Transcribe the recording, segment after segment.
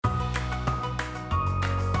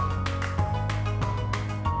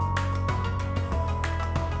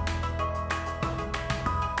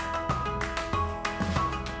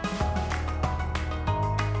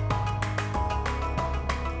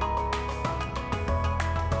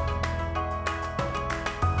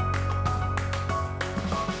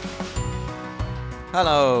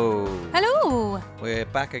Hello. Hello. We're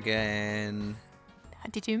back again.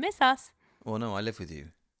 Did you miss us? Well, no, I live with you.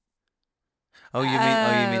 Oh, you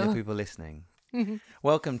mean the people listening?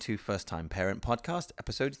 Welcome to First Time Parent Podcast,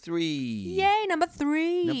 episode 3. Yay, number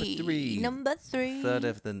 3. Number 3. Third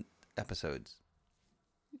of the episodes.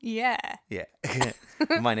 Yeah. Yeah.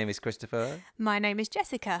 My name is Christopher. My name is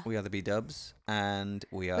Jessica. We are the B-Dubs, and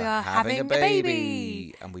we are having a a baby.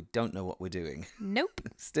 baby. And we don't know what we're doing. Nope.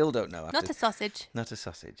 Still don't know. Not a sausage. Not a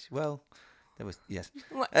sausage. Well, there was, yes.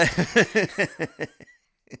 What?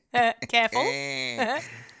 Careful.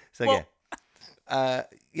 So, Well-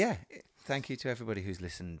 yeah, thank you to everybody who's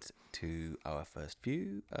listened to our first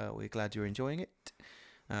few. We're glad you're enjoying it.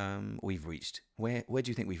 We've reached, where do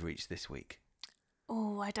you think we've reached this week?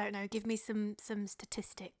 Oh, I don't know. Give me some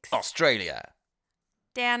statistics. Australia.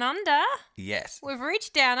 Down under. Yes. We've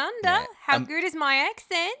reached down under. Yeah. How good is my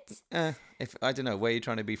accent? If I don't know, where are you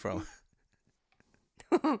trying to be from?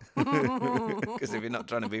 Because if you're not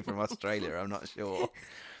trying to be from Australia, I'm not sure.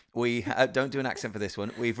 We don't do an accent for this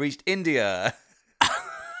one. We've reached India.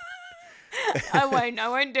 I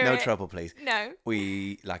won't do it. No trouble, please. No.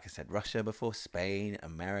 We, like I said, Russia before, Spain,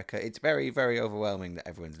 America. It's very, very overwhelming that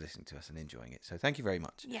everyone's listening to us and enjoying it. So thank you very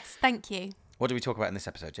much. Yes, thank you. What do we talk about in this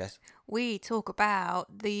episode, Jess? We talk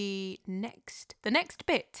about the next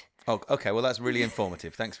bit. Oh, okay. Well, that's really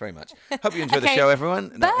informative. Thanks very much. Hope you enjoy the Okay, show,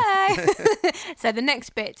 everyone. No. Bye. So the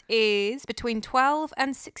next bit is between 12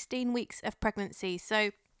 and 16 weeks of pregnancy.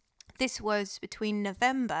 So this was between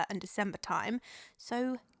November and December time.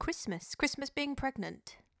 So Christmas being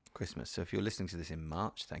pregnant. Christmas. So if you're listening to this in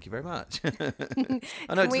March, thank you very much.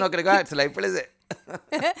 I know it's we- not going to go out till April, is it?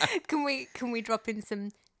 Can we drop in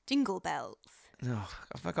some jingle bells? No,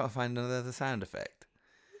 I've got to find another sound effect.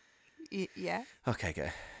 Yeah. Okay, go.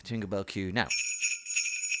 Jingle bell cue now.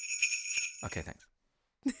 Okay, thanks.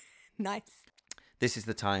 Nice. This is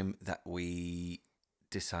the time that we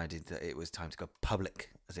decided that it was time to go public,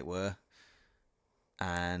 as it were,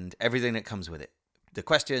 and everything that comes with it. The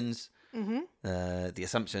questions, the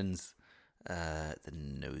assumptions, the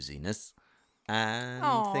nosiness,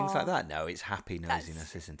 and things like that. No, it's happy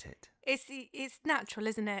nosiness, isn't it? It's natural,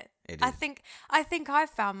 isn't it? It I is. think I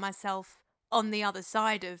found myself on the other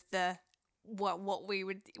side of the what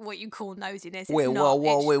you call nosiness. It's Whoa, not.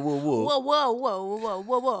 whoa, It's- whoa, whoa, whoa. Whoa, whoa, whoa,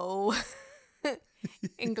 whoa, whoa, whoa.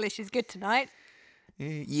 English is good tonight.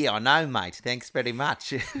 Yeah, I know, mate. Thanks very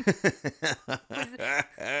much.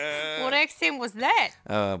 What accent was that?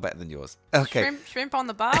 Oh, better than yours. Okay. Shrimp on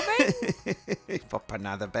the barbie? Pop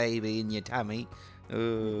another baby in your tummy.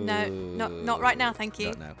 Ooh. No, not right now, thank you.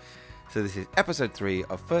 Not now. So this is episode 3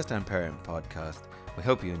 of First Time Parent Podcast. We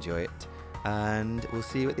hope you enjoy it, and we'll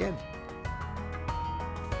see you at the end.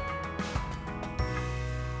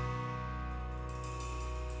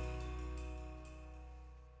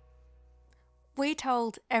 We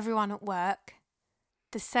told everyone at work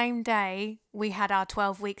the same day we had our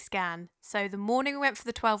 12-week scan. So the morning we went for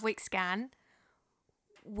the 12-week scan,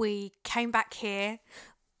 we came back here.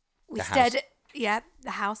 We The stared house. at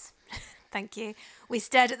the house. Thank you. We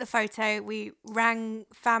stared at the photo. We rang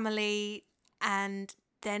family, and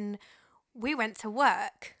then we went to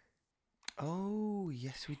work. Oh,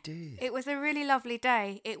 yes, we did. It was a really lovely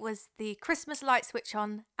day. It was the Christmas light switch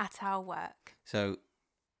on at our work. So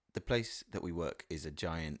the place that we work is a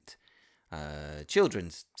giant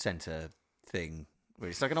children's centre thing. Where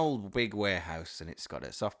it's like an old big warehouse, and it's got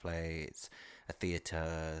a soft play, it's a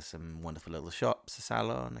theatre, some wonderful little shops, a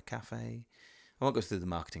salon, a cafe. I won't go through the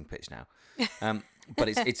marketing pitch now, but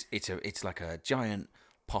it's like a giant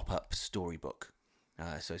pop-up storybook.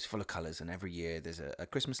 So it's full of colours, and every year there's a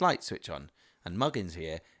Christmas light switch on, and Muggins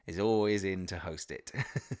here is always in to host it.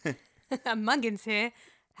 And Muggins here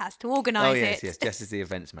has to organise it. Yes. Jess is the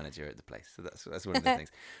events manager at the place, so that's one of the things.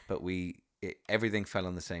 But everything fell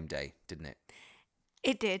on the same day, didn't it?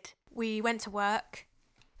 It did. We went to work,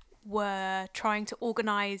 were trying to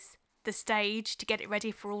organise the stage to get it ready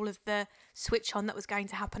for all of the switch on that was going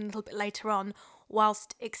to happen a little bit later on,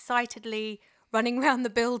 whilst excitedly running around the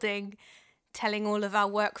building, telling all of our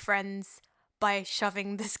work friends by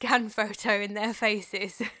shoving the scan photo in their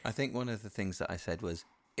faces. I think one of the things that I said was,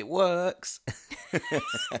 "It works."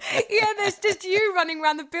 Yeah, there's just you running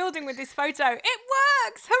around the building with this photo. It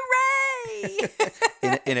works!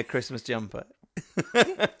 Hooray! in a Christmas jumper.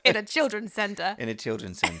 In a children's centre. In a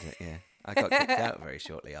children's centre, yeah. I got kicked out very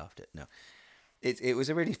shortly after. No, it was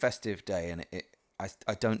a really festive day, and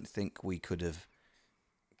I don't think we could have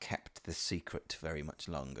kept the secret very much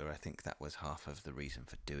longer. I think that was half of the reason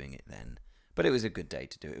for doing it then. But it was a good day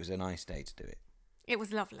to do it. It was a nice day to do it. It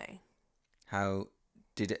was lovely. How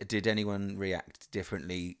did anyone react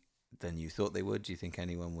differently than you thought they would? Do you think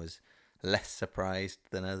anyone was less surprised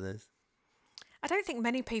than others? I don't think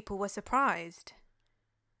many people were surprised.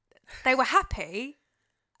 They were happy,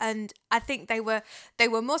 and I think they were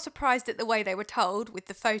more surprised at the way they were told with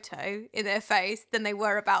the photo in their face than they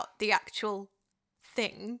were about the actual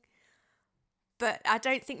thing. But I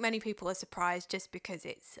don't think many people are surprised just because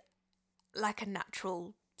it's like a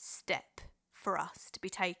natural step for us to be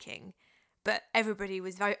taking. But everybody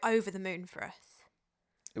was very over the moon for us.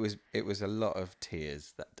 It was a lot of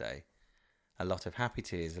tears that day. A lot of happy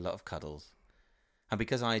tears, a lot of cuddles. And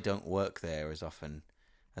because I don't work there as often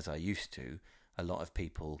as I used to, a lot of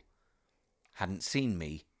people hadn't seen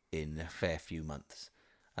me in a fair few months.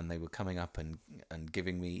 And they were coming up and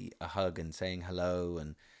giving me a hug and saying hello.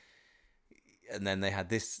 And then they had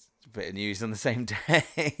this bit of news on the same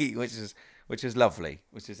day, which was lovely,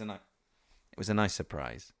 it was a nice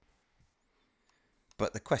surprise.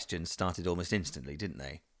 But the questions started almost instantly, didn't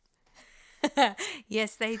they?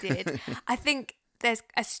 Yes, they did. I think there's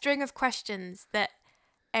a string of questions that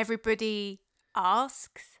everybody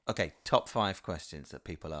asks. Okay, top 5 questions that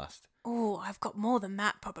people asked. Oh, I've got more than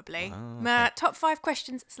that probably. Oh, okay. Top 5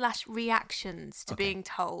 questions / reactions to being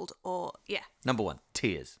told, or yeah. Number 1,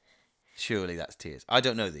 tears. Surely that's tears. I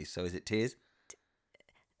don't know these, so is it tears?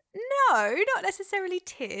 No, not necessarily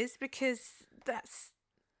tears, because that's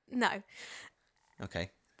no.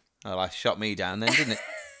 Okay. Oh, that shot me down then, didn't it?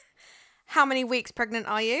 How many weeks pregnant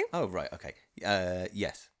are you? Oh, right, okay.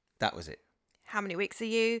 Yes, that was it. How many weeks are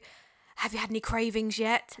you? Have you had any cravings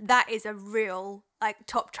yet? That is a real,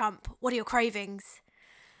 top trump. What are your cravings?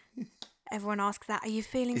 Everyone asks that. Are you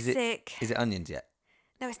feeling sick? Is it onions yet?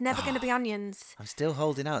 No, it's never going to be onions. I'm still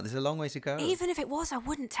holding out. There's a long way to go. Even if it was, I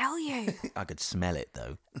wouldn't tell you. I could smell it,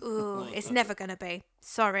 though. Ooh, it's never going to be.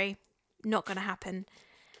 Sorry. Not going to happen.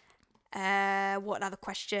 What other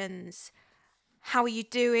questions? How are you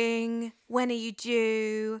doing? When are you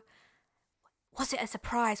due? Was it a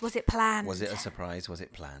surprise? Was it planned? Was it a surprise? Was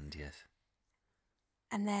it planned? Yes.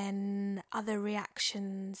 And then other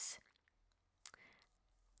reactions.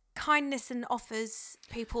 Kindness and offers.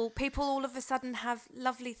 People all of a sudden have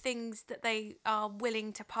lovely things that they are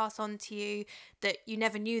willing to pass on to you that you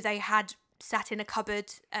never knew they had sat in a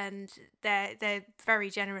cupboard, and they're very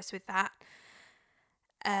generous with that.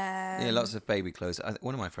 Yeah, lots of baby clothes.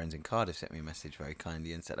 One of my friends in Cardiff sent me a message very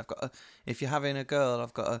kindly and said, if you're having a girl,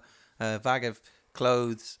 I've got a bag of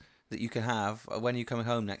clothes that you can have when you're coming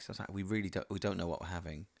home next. I was like, we don't know what we're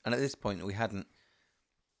having. And at this point, we hadn't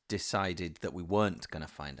decided that we weren't going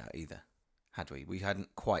to find out either, had we? We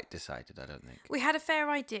hadn't quite decided, I don't think. We had a fair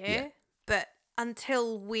idea, but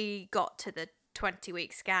until we got to the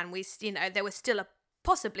 20-week scan, there was still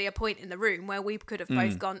possibly a point in the room where we could have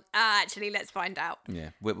both gone, actually, let's find out. Yeah,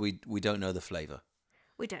 we don't know the flavour.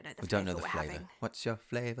 We don't know the flavour we're having. What's your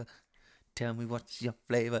flavour? Tell me what's your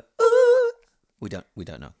flavour. Ooh! We don't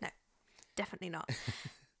know. No, definitely not.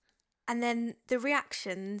 And then the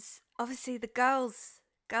reactions, obviously the girls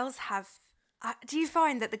have... do you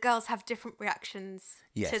find that the girls have different reactions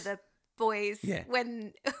to the boys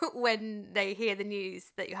when they hear the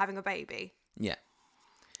news that you're having a baby? Yeah.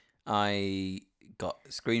 I got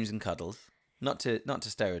screams and cuddles. Not to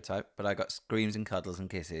stereotype, but I got screams and cuddles and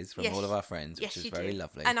kisses from all of our friends, which is very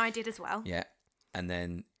lovely. And I did as well. Yeah. And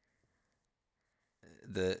then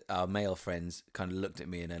our male friends kind of looked at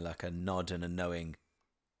me in a nod and a knowing,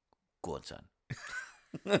 go on, son.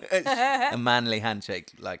 A manly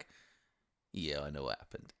handshake, like, yeah, I know what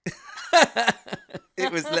happened.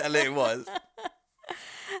 It was literally, it was.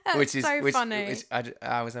 Which is so funny. Which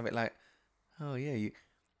I was a bit like, oh yeah,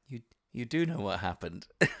 you do know what happened.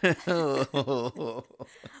 Oh,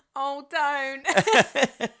 don't.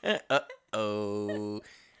 Uh-oh.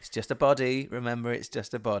 It's just a body. Remember, it's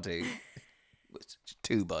just a body. It's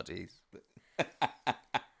 2 bodies.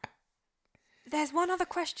 There's one other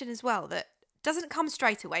question as well that doesn't come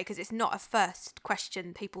straight away because it's not a first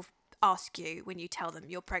question people ask you when you tell them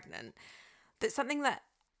you're pregnant. But something that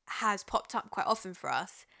has popped up quite often for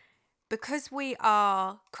us, because we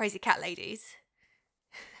are crazy cat ladies.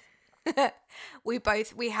 we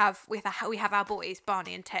have our boys,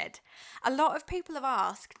 Barney and Ted. A lot of people have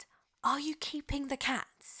asked, are you keeping the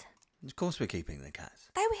cats? Of course we're keeping the cats.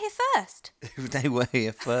 They were here first. They were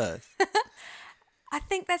here first. I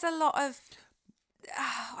think there's a lot of,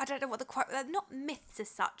 I don't know what they're not myths as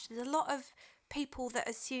such. There's a lot of people that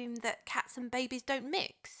assume that cats and babies don't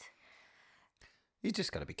mix. You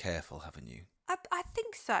just got to be careful, haven't you? I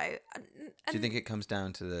think so. Do you think it comes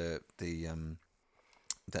down to the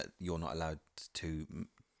that you're not allowed to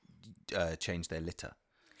change their litter?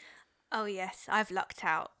 Oh yes, I've lucked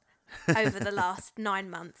out over the last 9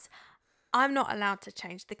 months. I'm not allowed to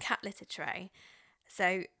change the cat litter tray.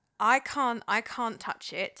 So I can't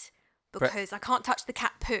touch it because I can't touch the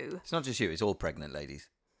cat poo. It's not just you, it's all pregnant ladies.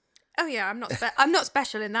 Oh yeah, I'm not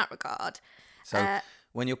special in that regard. So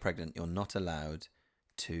when you're pregnant, you're not allowed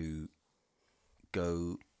to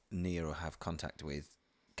go near or have contact with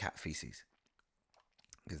cat feces,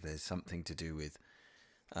 because there's something to do with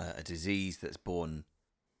a disease that's born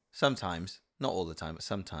sometimes, not all the time, but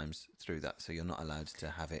sometimes through that. So you're not allowed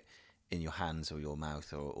to have it in your hands or your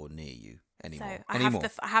mouth or near you anymore. So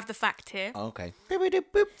I have the fact here. Okay.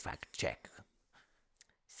 Boop, fact check.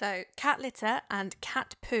 So cat litter and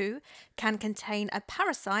cat poo can contain a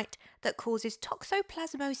parasite that causes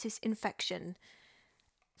toxoplasmosis infection.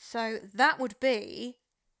 So that would be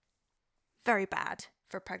very bad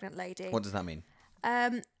for a pregnant lady. What does that mean?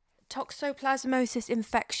 Toxoplasmosis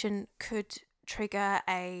infection could trigger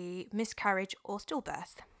a miscarriage or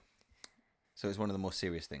stillbirth. So it's one of the more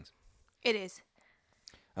serious things. It is.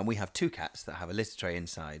 And we have 2 cats that have a litter tray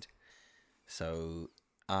inside. So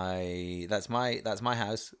that's my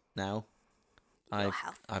house now.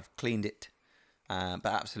 I've cleaned it, but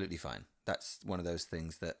absolutely fine. That's one of those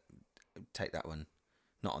things that take that one,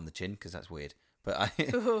 not on the chin because that's weird. But I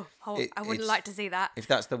wouldn't like to see that. If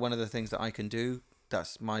that's one of the things that I can do,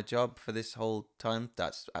 that's my job for this whole time.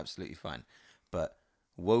 That's absolutely fine. But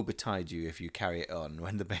woe betide you if you carry it on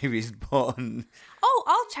when the baby's born. Oh,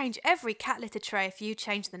 I'll change every cat litter tray if you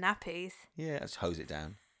change the nappies. Yeah, let's hose it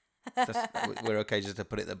down. We're okay just to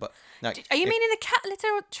put it there. But now, are you meaning the cat litter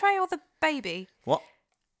tray or the baby? What?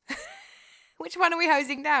 Which one are we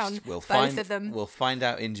hosing down? Both of them. We'll find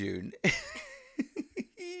out in June.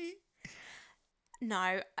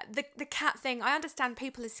 No, the cat thing. I understand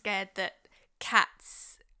people are scared that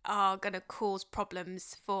cats are going to cause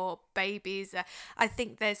problems for babies. I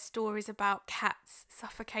think there's stories about cats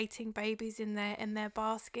suffocating babies in their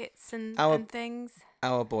baskets and things.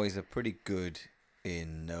 Our boys are pretty good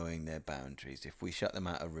in knowing their boundaries. If we shut them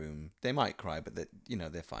out of a room, they might cry, but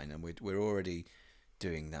they're fine. And we're already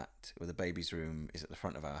doing that. Well, the baby's room is at the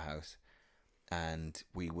front of our house, and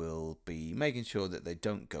we will be making sure that they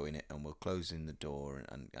don't go in it, and we'll closing the door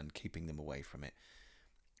and keeping them away from it.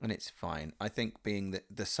 And it's fine. I think being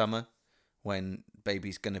the summer, when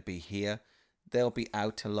baby's going to be here, they'll be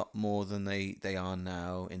out a lot more than they are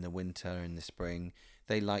now in the winter, in the spring.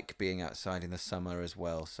 They like being outside in the summer as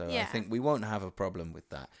well. So yeah. I think we won't have a problem with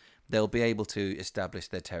that. They'll be able to establish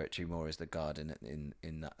their territory more as the garden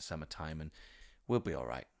in that summertime, and we'll be all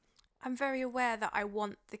right. I'm very aware that I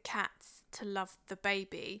want the cats to love the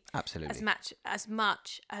baby. Absolutely. As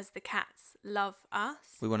much as the cats love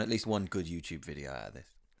us. We want at least one good YouTube video out of this.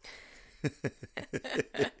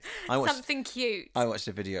 Something cute. I watched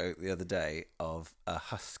a video the other day of a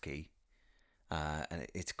husky, and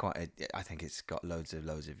it's I think it's got loads of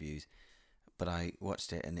views. But I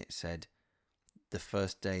watched it and it said, the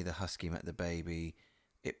first day the husky met the baby,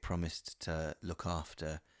 it promised to look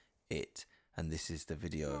after it, and this is the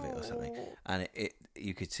video of it or something. And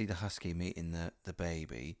you could see the husky meeting the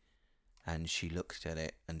baby, and she looked at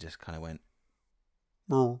it and just kind of went,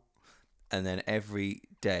 "Meow." And then every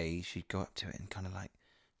day she'd go up to it and kind of like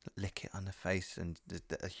lick it on the face, and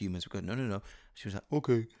the humans would go, no. She was like,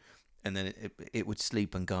 okay. And then it would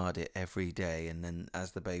sleep and guard it every day. And then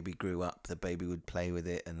as the baby grew up, the baby would play with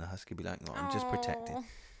it, and the husky would be like, oh, I'm just protected.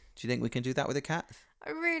 Do you think we can do that with a cat?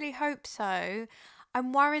 I really hope so.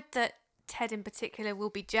 I'm worried that Ted in particular will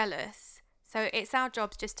be jealous. So it's our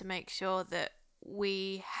jobs just to make sure that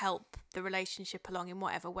we help the relationship along in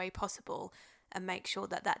whatever way possible, and make sure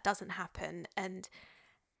that doesn't happen, and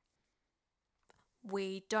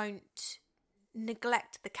we don't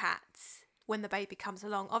neglect the cats when the baby comes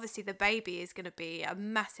along. Obviously, the baby is going to be a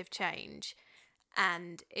massive change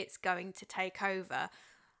and it's going to take over.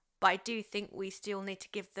 But I do think we still need to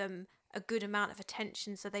give them a good amount of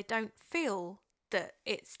attention so they don't feel that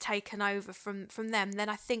it's taken over from them. Then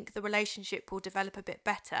I think the relationship will develop a bit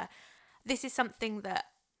better. This is something that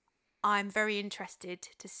I'm very interested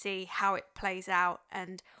to see how it plays out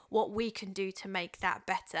and what we can do to make that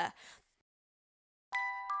better.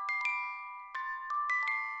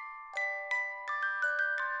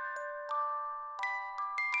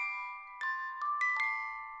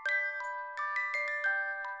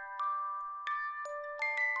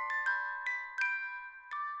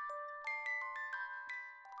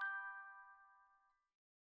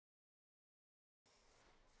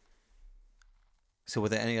 So were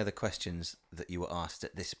there any other questions that you were asked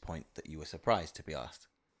at this point that you were surprised to be asked?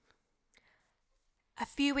 A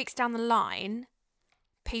few weeks down the line,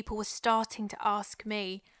 people were starting to ask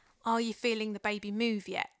me, are you feeling the baby move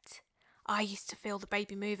yet? I used to feel the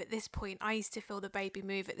baby move at this point. I used to feel the baby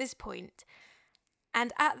move at this point.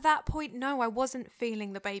 And at that point, no, I wasn't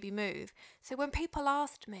feeling the baby move. So when people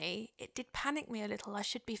asked me, it did panic me a little. I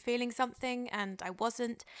should be feeling something and I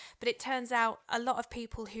wasn't. But it turns out a lot of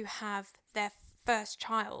people who have their first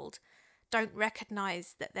child don't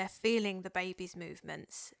recognise that they're feeling the baby's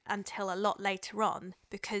movements until a lot later on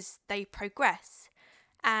because they progress.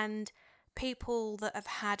 And people that have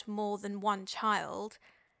had more than one child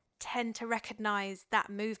tend to recognise that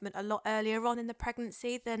movement a lot earlier on in the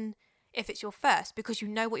pregnancy than if it's your first, because you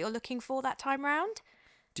know what you're looking for that time round.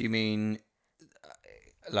 Do you mean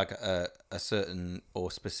like a certain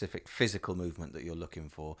or specific physical movement that you're looking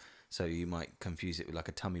for? So you might confuse it with like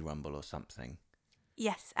a tummy rumble or something.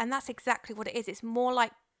 Yes, and that's exactly what it is. It's more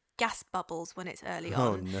like gas bubbles when it's early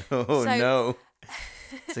on. Oh no.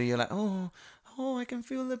 So you're like, oh, I can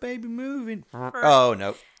feel the baby moving. Oh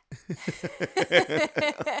no.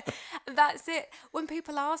 That's it. When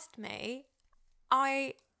people asked me,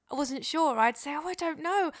 I wasn't sure. I'd say, I don't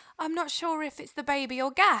know. I'm not sure if it's the baby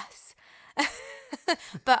or gas.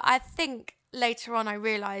 But I think later on I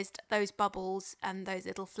realised those bubbles and those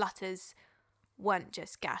little flutters weren't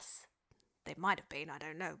just gas. They might have been, I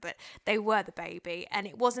don't know, but they were the baby. And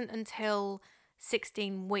it wasn't until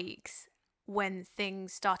 16 weeks when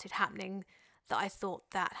things started happening that I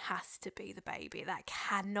thought that has to be the baby. That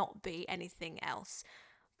cannot be anything else.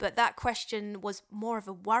 But that question was more of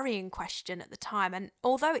a worrying question at the time. And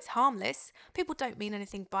although it's harmless, people don't mean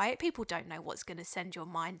anything by it. People don't know what's going to send your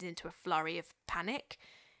mind into a flurry of panic.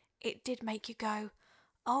 It did make you go,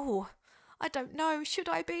 oh, I don't know. Should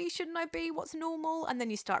I be? Shouldn't I be? What's normal? And then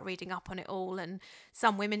you start reading up on it all. And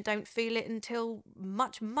some women don't feel it until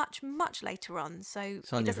much, much, much later on. So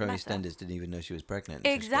Sonia from EastEnders didn't even know she was pregnant.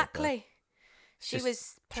 Exactly. She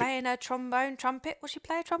was playing a trumpet. Was she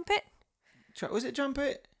play a trumpet? Was it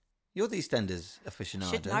trumpet? You're the EastEnders aficionado.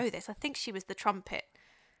 I should know this. I think she was the trumpet.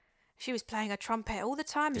 She was playing a trumpet all the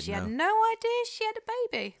time and she had know. no idea she had a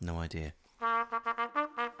baby. No idea.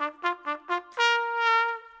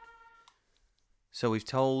 So we've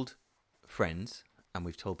told friends and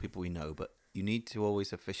we've told people we know, but you need to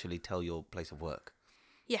always officially tell your place of work.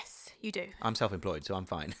 Yes, you do. I'm self-employed, so I'm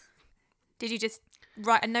fine. Did you just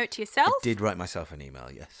write a note to yourself? I did write myself an email,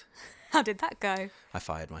 yes. How did that go? I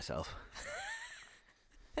fired myself.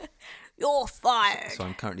 You're fired. So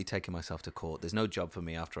I'm currently taking myself to court. There's no job for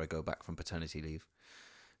me after I go back from paternity leave.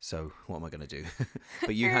 So what am I going to do?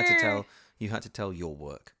 But you had to tell your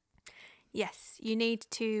work. Yes, you need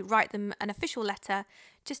to write them an official letter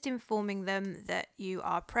just informing them that you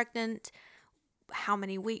are pregnant, how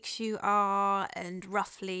many weeks you are, and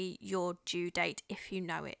roughly your due date if you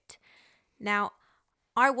know it. Now,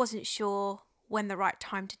 I wasn't sure when the right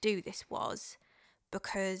time to do this was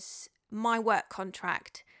because my work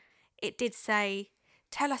contract, it did say,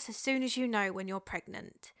 tell us as soon as you know when you're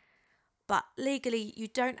pregnant. But legally, you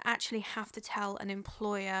don't actually have to tell an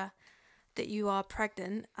employer that you are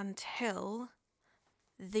pregnant until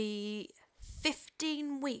the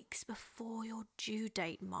 15 weeks before your due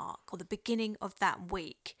date mark, or the beginning of that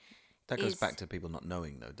week. That goes back to people not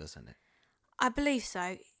knowing, though, doesn't it? I believe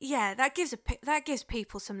so. Yeah, that gives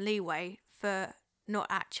people some leeway for not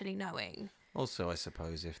actually knowing. Also, I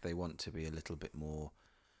suppose if they want to be a little bit more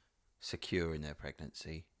secure in their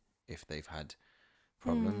pregnancy, if they've had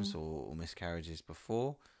problems or miscarriages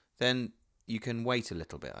before, then you can wait a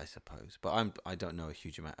little bit, I suppose. But I don't know a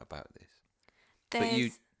huge amount about this. But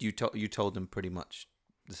you told them pretty much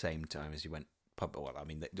the same time as you went pub. Well, I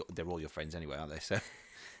mean, they're all your friends anyway, aren't they? So.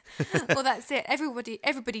 Well, that's it.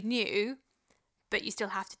 Everybody knew, but you still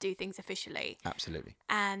have to do things officially. Absolutely.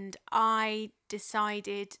 And I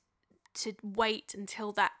decided to wait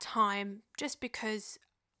until that time just because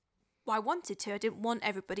I wanted to. I didn't want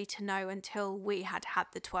everybody to know until we had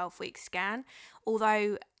the 12-week scan.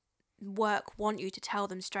 Although work want you to tell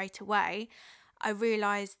them straight away, I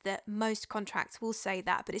realised that most contracts will say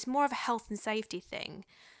that, but it's more of a health and safety thing.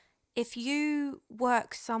 If you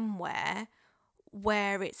work somewhere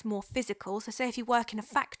where it's more physical, so say if you work in a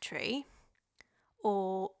factory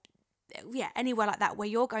or anywhere like that where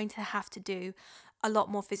you're going to have to do a lot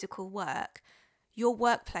more physical work, your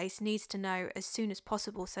workplace needs to know as soon as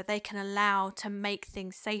possible so they can allow to make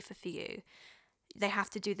things safer for you. They have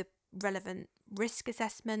to do the relevant risk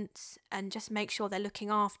assessments and just make sure they're looking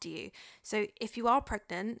after you. So if you are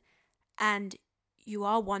pregnant and you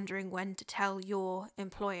are wondering when to tell your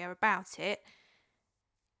employer about it,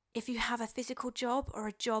 if you have a physical job or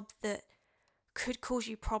a job that could cause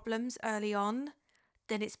you problems early on,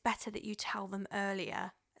 then it's better that you tell them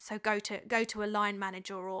earlier. So go to a line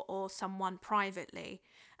manager or someone privately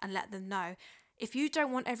and let them know. if you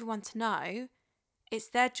don't want everyone to know, it's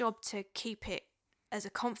their job to keep it as a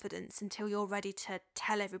confidence until you're ready to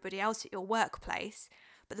tell everybody else at your workplace.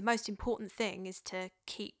 But the most important thing is to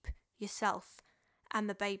keep yourself and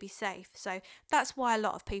the baby safe. So that's why a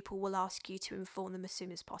lot of people will ask you to inform them as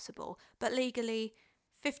soon as possible, but legally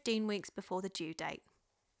 15 weeks before the due date.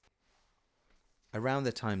 Around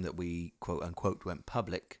the time that we quote unquote went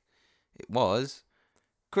public, it was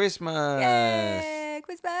Christmas. Yay,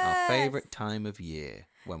 Christmas! Our favourite time of year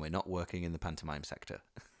when we're not working in the pantomime sector.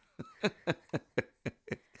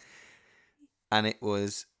 And it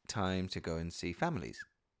was time to go and see families.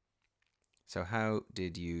 So how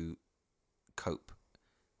did you cope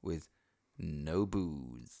with no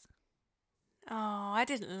booze? Oh, I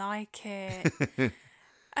didn't like it.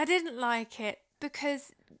 I didn't like it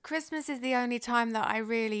because Christmas is the only time that I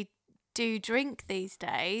really do drink these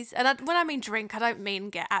days. And when I mean drink, I don't mean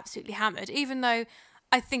get absolutely hammered, even though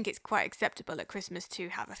I think it's quite acceptable at Christmas to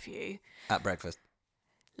have a few. At breakfast,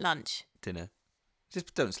 Lunch, dinner,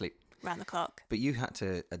 just don't sleep. round the clock. But you had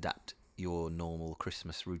to adapt your normal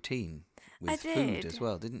Christmas routine with I food did. as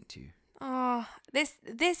well, didn't you? Oh,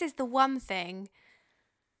 this is the one thing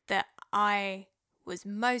that I was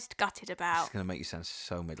most gutted about. It's going to make you sound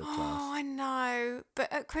so middle Oh, class. I know.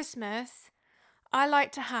 But at Christmas, I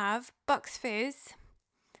like to have Bucks Fizz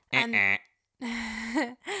and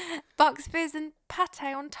Bucks Fizz and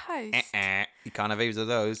pate on toast. You can't have either of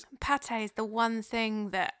those. Pate is the one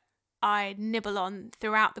thing that I nibble on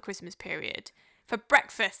throughout the Christmas period for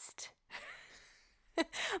breakfast.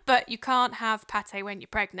 But you can't have pate when you're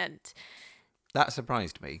pregnant. That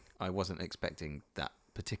surprised me. I wasn't expecting that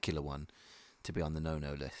particular one to be on the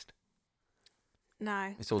no-no list.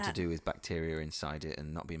 No. It's all to do with bacteria inside it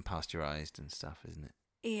and not being pasteurised and stuff, isn't it?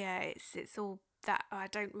 Yeah, it's all that. I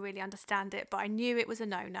don't really understand it, but I knew it was a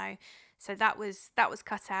no-no. So that was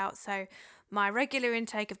cut out. So my regular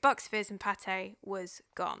intake of Bucks Fizz and pate was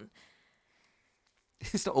gone.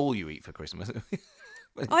 It's not all you eat for Christmas.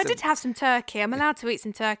 Oh, I did have some turkey. I'm allowed to eat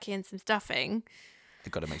some turkey and some stuffing.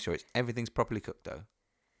 You've got to make sure everything's properly cooked, though.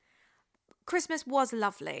 Christmas was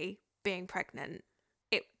lovely being pregnant.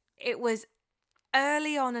 It was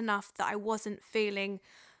early on enough that I wasn't feeling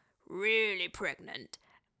really pregnant,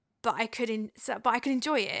 but I could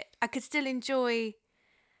enjoy it. I could still enjoy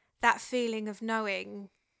that feeling of knowing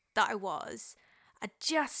that I was. I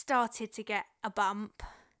just started to get a bump,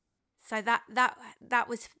 so that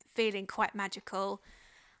was feeling quite magical.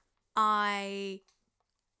 I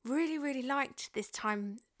really, really liked this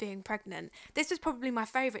time being pregnant. This was probably my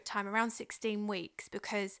favourite time, around 16 weeks,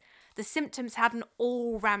 because the symptoms hadn't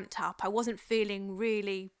all ramped up. I wasn't feeling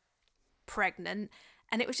really pregnant,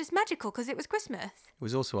 and it was just magical because it was Christmas. It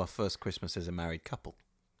was also our first Christmas as a married couple.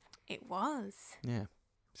 It was. Yeah.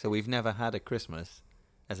 So we've never had a Christmas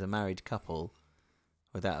as a married couple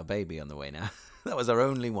without a baby on the way now. That was our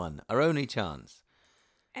only one, our only chance.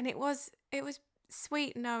 And it was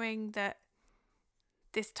sweet knowing that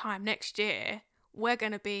this time next year we're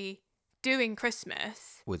going to be doing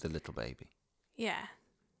Christmas With a little baby. Yeah,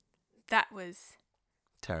 that was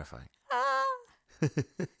Terrifying.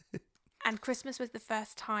 And Christmas was the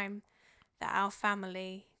first time that our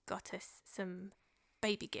family got us some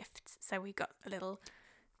baby gifts. So we got a little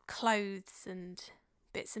clothes and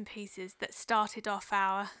bits and pieces that started off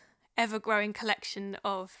our ever-growing collection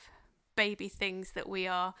of baby things that we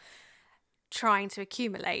are trying to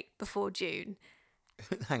accumulate before June.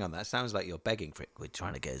 Hang on, that sounds like you're begging for it. We're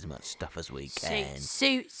trying to get as much stuff as we can.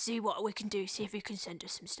 See what we can do. See if you can send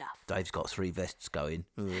us some stuff. Dave's got 3 vests going.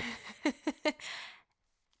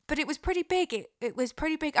 But it was pretty big. It was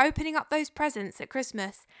pretty big opening up those presents at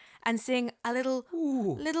Christmas and seeing a little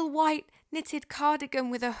white knitted cardigan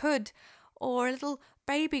with a hood or a little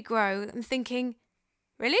baby grow and thinking,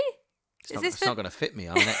 really? It's not going to fit me.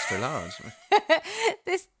 I'm an extra large.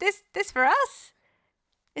 this for us?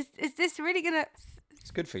 Is this really going to It's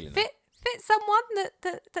a good feeling. fit someone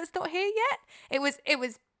that's not here yet?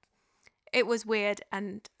 It was weird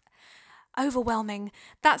and overwhelming.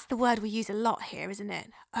 That's the word we use a lot here, isn't it?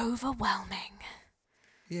 Overwhelming.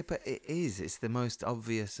 Yeah, but it is. It's the most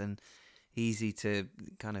obvious and easy to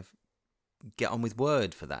kind of get on with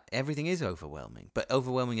word for that. Everything is overwhelming, but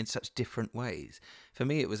overwhelming in such different ways. For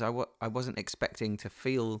me, it was I wasn't expecting to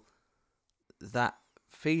feel that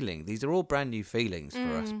feeling. These are all brand new feelings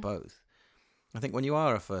for us both. I think when you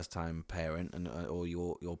are a first-time parent and or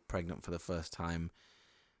you're pregnant for the first time,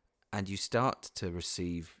 and you start to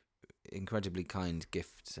receive incredibly kind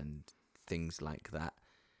gifts and things like that,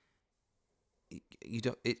 you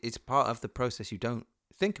don't. It's part of the process you don't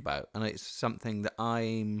think about, and it's something that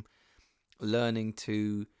I'm learning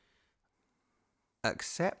to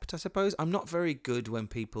accept, I suppose. I'm not very good when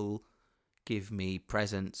people give me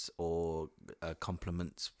presents or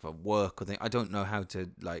compliments for work or things. I don't know how to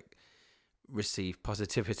like receive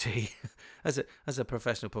positivity. As a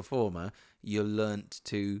professional performer, you're learnt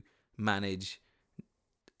to manage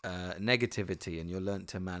negativity, and you're learnt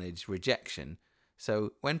to manage rejection.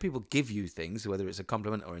 So when people give you things, whether it's a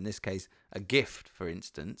compliment or in this case a gift, for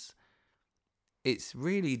instance, it's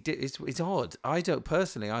really it's odd. I don't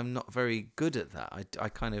personally. I'm not very good at that. I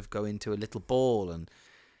kind of go into a little ball and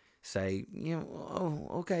say, oh,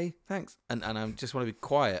 okay, thanks, and I just want to be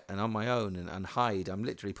quiet and on my own and hide. I'm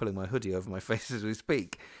literally pulling my hoodie over my face as we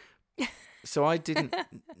speak. So I didn't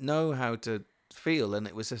know how to feel, and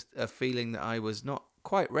it was a feeling that I was not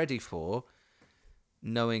quite ready for,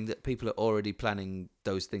 knowing that people are already planning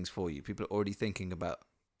those things for you. People are already thinking about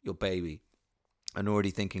your baby and already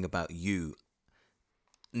thinking about you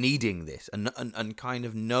needing this and kind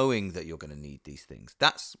of knowing that you're going to need these things.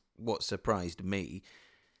 That's what surprised me,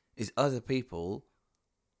 is other people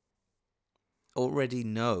already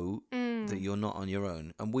know that you're not on your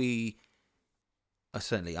own. And we,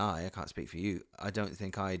 certainly I can't speak for you, I don't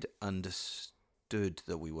think I'd understood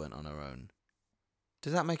that we weren't on our own.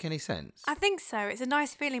 Does that make any sense? I think so. It's a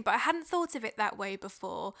nice feeling, but I hadn't thought of it that way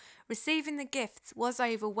before. Receiving the gifts was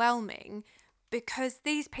overwhelming because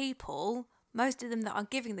these people, most of them that are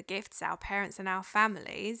giving the gifts, our parents and our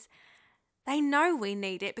families, they know we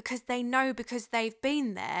need it because they've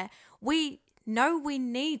been there. We know we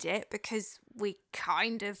need it because we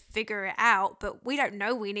kind of figure it out, but we don't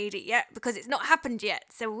know we need it yet because it's not happened yet.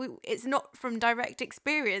 So it's not from direct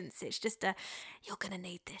experience. It's just you're going to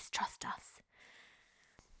need this, trust us.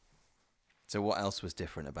 So what else was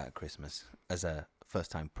different about Christmas as a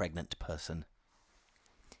first-time pregnant person?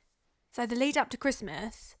 So the lead up to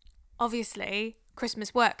Christmas, obviously,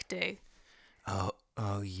 Christmas work do.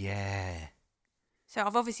 Oh yeah. So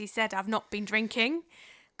I've obviously said I've not been drinking,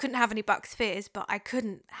 couldn't have any Bucks Fizz, but I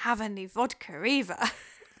couldn't have any vodka either.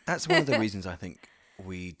 That's one of the reasons I think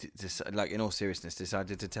we, like, in all seriousness,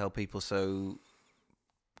 decided to tell people so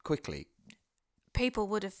quickly. People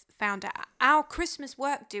would have found out. Our Christmas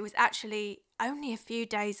work do was actually only a few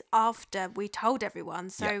days after we told everyone,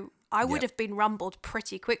 so I would have been rumbled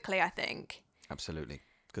pretty quickly, I think. Absolutely,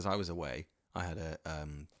 because I was away. I had a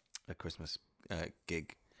Christmas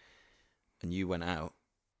gig, and you went out,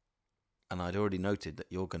 and I'd already noted that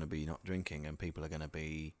you're going to be not drinking, and people are going to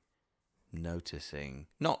be noticing.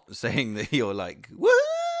 Not saying that you're like, woo,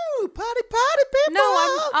 party, people.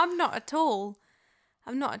 No, I'm not at all.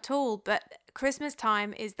 I'm not at all, but Christmas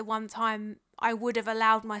time is the one time I would have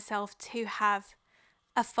allowed myself to have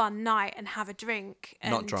a fun night and have a drink.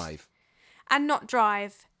 And not drive. And not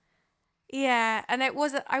drive. Yeah, and I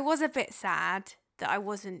was a bit sad that I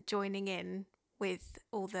wasn't joining in with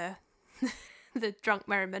all the the drunk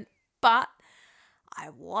merriment, but I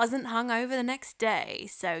wasn't hungover the next day,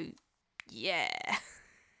 so yeah.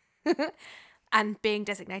 And being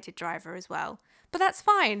designated driver as well. But that's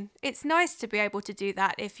fine. It's nice to be able to do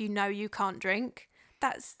that if you know you can't drink.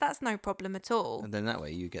 That's no problem at all. And then that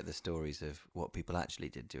way you get the stories of what people actually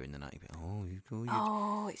did during the night.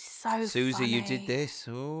 It's so Susie, funny. you did this.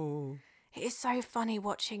 Oh. It is so funny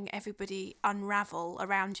watching everybody unravel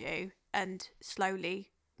around you and slowly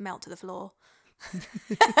melt to the floor.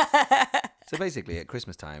 So basically, at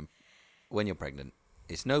Christmas time, when you're pregnant,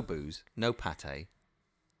 it's no booze, no pate.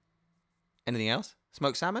 Anything else?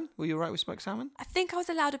 Smoked salmon? Were you all right with smoked salmon? I think I was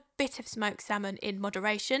allowed a bit of smoked salmon in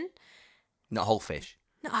moderation. Not whole fish.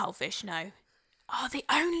 Not whole fish, no. Oh, the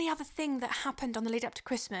only other thing that happened on the lead up to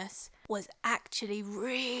Christmas was actually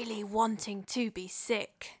really wanting to be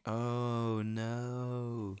sick. Oh,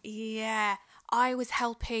 no. Yeah. I was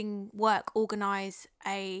helping work organise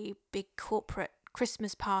a big corporate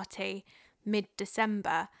Christmas party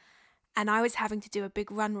mid-December, and I was having to do a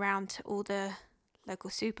big run round to all the local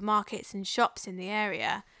supermarkets and shops in the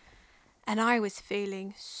area, and I was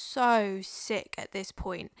feeling so sick at this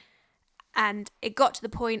point. And it got to the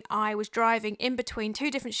point I was driving in between two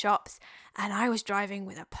different shops, and I was driving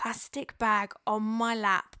with a plastic bag on my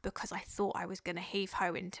lap because I thought I was going to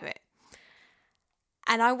heave-ho into it.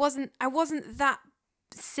 And I wasn't that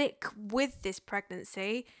sick with this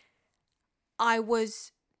pregnancy. I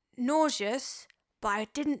was nauseous, but I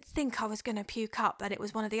didn't think I was going to puke up. And it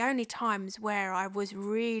was one of the only times where I was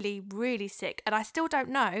really, really sick. And I still don't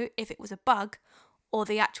know if it was a bug or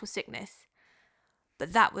the actual sickness.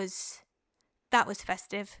 But that was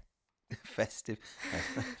festive. Festive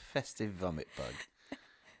vomit bug.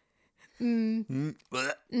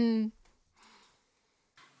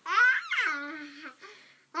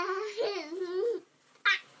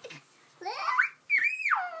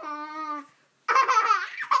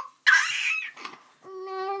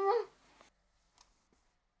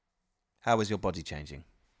 How was your body changing?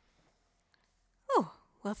 Oh,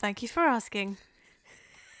 well, thank you for asking.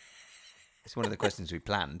 It's one of the questions we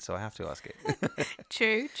planned, so I have to ask it.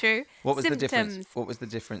 True, true. What was the Symptoms. difference? What was the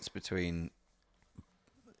difference between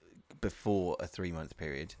before a 3-month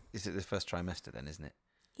period? Is it the first trimester then, isn't it?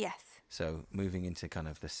 Yes. So moving into kind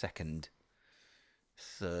of the second,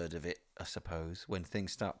 third of it, I suppose, when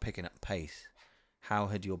things start picking up pace, how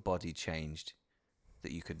had your body changed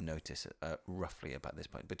that you could notice roughly about this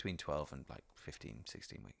point, between 12 and like 15,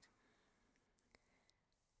 16 weeks?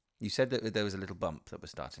 You said that there was a little bump that was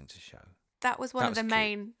starting to show. That was one of the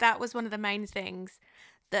main. That was one of the main things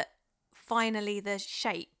that finally the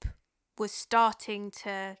shape was starting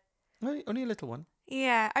to. Only a little one.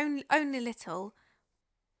 Yeah, only little,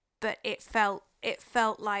 but it felt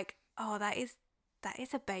like, oh, that is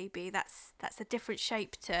a baby. That's a different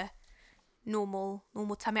shape to normal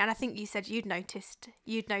tummy. And I think you said you'd noticed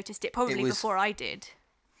it probably before I did.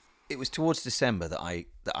 It was towards December that I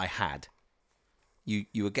had.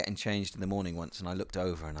 You were getting changed in the morning once, and I looked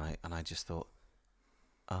over and I just thought,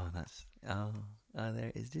 oh, there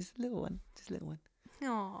it is, just a little one.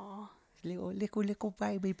 Aww. Little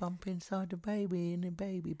baby bump inside the baby in the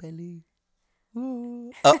baby belly.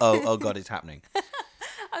 Oh God, it's happening.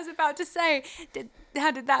 I was about to say,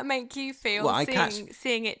 how did that make you feel? Well,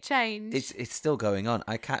 seeing it change. It's still going on.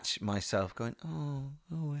 I catch myself going, oh,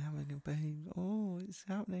 we're having a baby. Oh, it's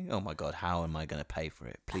happening. Oh my God, how am I going to pay for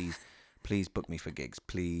it? Please book me for gigs.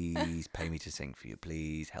 Please pay me to sing for you.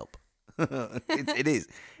 Please help. It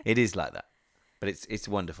is like that. But it's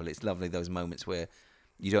wonderful. It's lovely, those moments where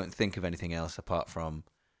you don't think of anything else apart from,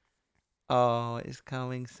 oh, it's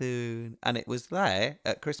coming soon. And it was there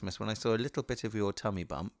at Christmas when I saw a little bit of your tummy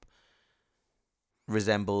bump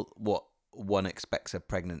resemble what one expects a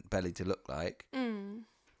pregnant belly to look like. Mm.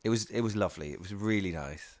 It was lovely. It was really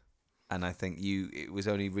nice. And I think it was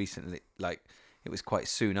only recently, like, it was quite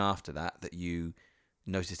soon after that you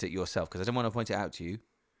noticed it yourself, because I don't want to point it out to you.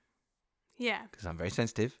 Yeah. Because I'm very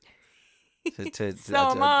sensitive.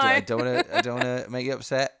 I don't want to make you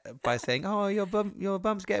upset by saying, "Oh, your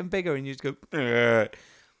bump's getting bigger," and you just go. Ugh.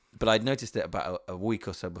 But I'd noticed it about a week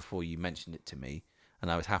or so before you mentioned it to me, and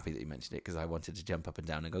I was happy that you mentioned it because I wanted to jump up and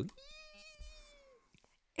down and go.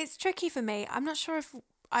 It's tricky for me. I'm not sure if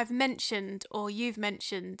I've mentioned or you've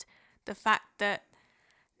mentioned the fact that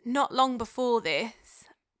not long before this,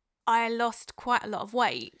 I lost quite a lot of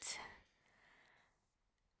weight.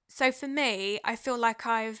 So for me, I feel like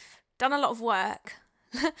I've done a lot of work,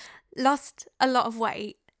 lost a lot of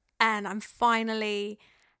weight, and I'm finally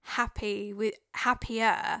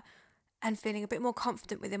happier and feeling a bit more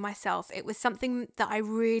confident within myself. It was something that I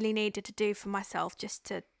really needed to do for myself, just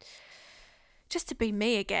to be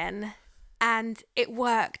me again. And it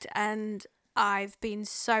worked, and I've been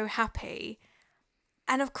so happy.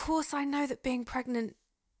 And of course, I know that being pregnant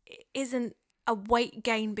isn't a weight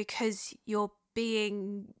gain because you're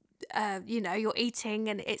being you're eating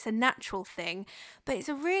and it's a natural thing, but it's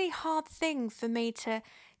a really hard thing for me to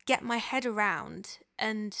get my head around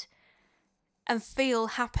and feel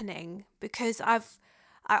happening, because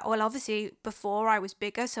obviously before I was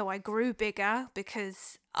bigger, so I grew bigger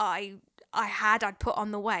because I'd put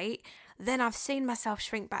on the weight. Then I've seen myself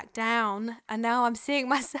shrink back down, and now I'm seeing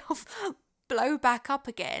myself blow back up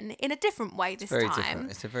again in a different way this time.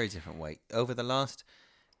 It's a very different way. Over the last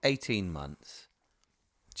 18 months,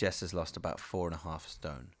 Jess has lost about 4.5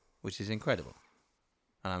 stone, which is incredible.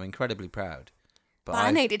 And I'm incredibly proud. But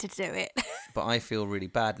I needed to do it. But I feel really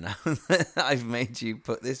bad now that I've made you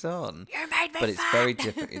put this on. You made me But it's fat. very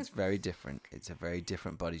different. It's very different. It's a very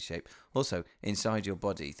different body shape. Also, inside your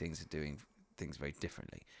body, things are doing things very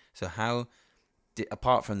differently. So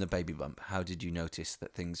apart from the baby bump, how did you notice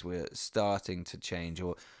that things were starting to change,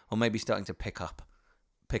 or maybe starting to pick up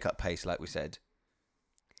pace, like we said?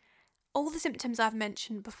 All the symptoms I've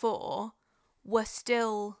mentioned before were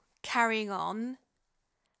still carrying on.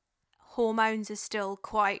 Hormones are still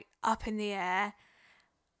quite up in the air.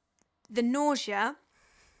 The nausea,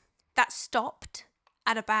 that stopped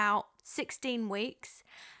at about 16 weeks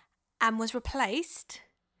and was replaced,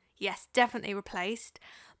 yes, definitely replaced,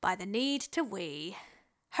 by the need to wee.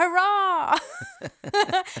 Hurrah!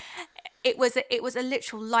 It was a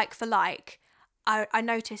literal like for like. I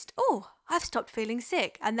noticed, oh, I've stopped feeling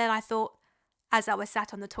sick. And then I thought, as I was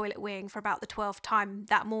sat on the toilet weeing for about the 12th time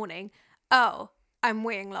that morning, oh, I'm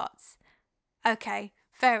weeing lots. Okay,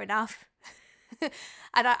 fair enough. And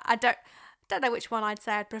I don't know which one I'd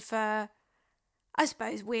say I'd prefer. I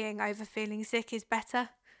suppose weeing over feeling sick is better.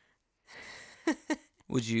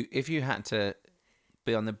 Would you, if you had to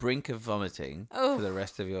be on the brink of vomiting for the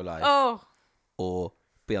rest of your life, or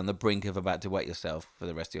be on the brink of about to wet yourself for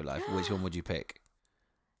the rest of your life, which one would you pick?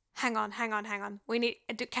 Hang on. We need.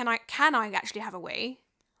 Can I actually have a wee?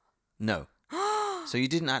 No. So you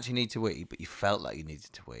didn't actually need to wee, but you felt like you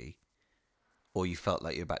needed to wee, or you felt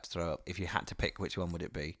like you were about to throw up. If you had to pick, which one would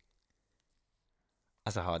it be?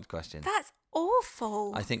 That's a hard question. That's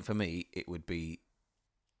awful. I think for me, it would be.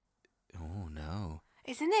 Oh no!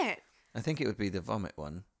 Isn't it? I think it would be the vomit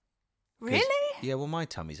one. Really? Yeah. Well, my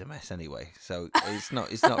tummy's a mess anyway, so it's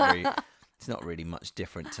not. It's not really. It's not really much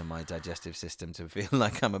different to my digestive system to feel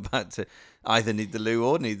like I'm about to either need the loo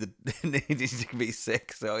or need to be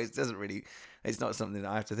sick. So it doesn't really. It's not something that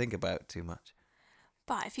I have to think about too much.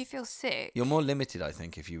 But if you feel sick, You're more limited, I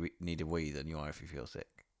think, if you need a wee than you are if you feel sick.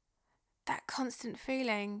 that constant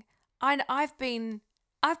feeling. I've been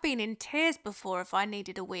in tears before if I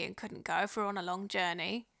needed a wee and couldn't go if we're on a long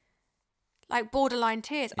journey. Like borderline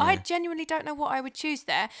tears. Yeah. I genuinely don't know what I would choose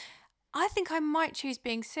there. I think I might choose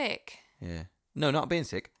being sick. Yeah. No, not being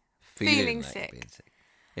sick. Feeling like sick. Being sick.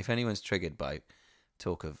 If anyone's triggered by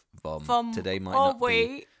talk of Vom today might or not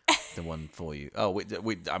wee. be the one for you. Oh,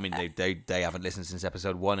 I mean, they haven't listened since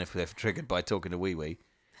episode 1 if they're triggered by talking to wee wee.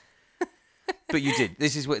 But you did.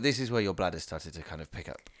 This is where your bladder started to kind of pick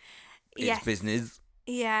up its Yes. business.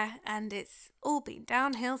 Yeah, and it's all been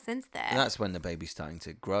downhill since there. And that's when the baby's starting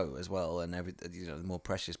to grow as well, and the more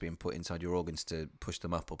pressure's being put inside your organs to push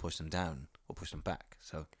them up or push them down or push them back.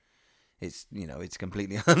 So it's it's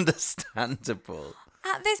completely understandable.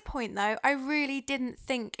 At this point, though, I really didn't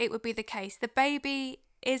think it would be the case. The baby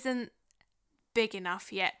isn't big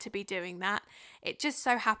enough yet to be doing that. It just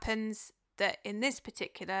so happens that in this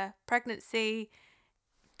particular pregnancy,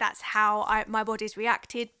 that's how my body's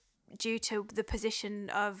reacted due to the position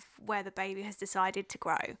of where the baby has decided to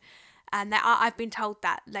grow. And that I've been told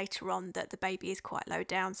that later on that the baby is quite low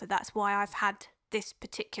down. So that's why I've had this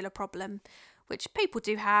particular problem, which people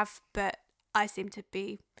do have, but I seem to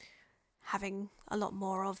be having a lot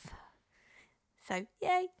more of. So,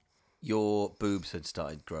 yay. Your boobs had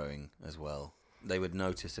started growing as well. They were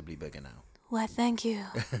noticeably bigger now. Well, thank you.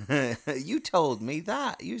 You told me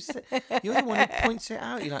that. You're the one who points it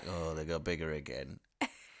out. You're like, oh, they got bigger again.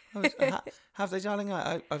 Have they, darling?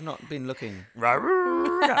 I've not been looking.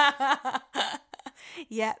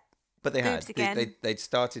 Yep. But they Boobs had. again. They'd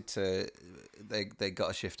started to. They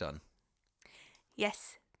got a shift on.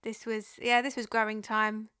 Yes. This was growing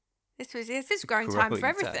time. This was growing time for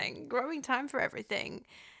everything. Growing time for everything.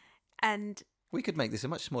 And we could make this a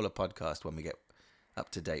much smaller podcast when we get up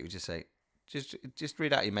to date. We just say, just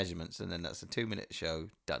read out your measurements, and then that's a 2-minute show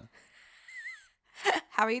done.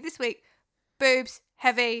 how are you this week? Boobs,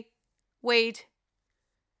 heavy, weed,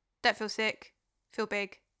 don't feel sick, feel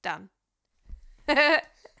big, done.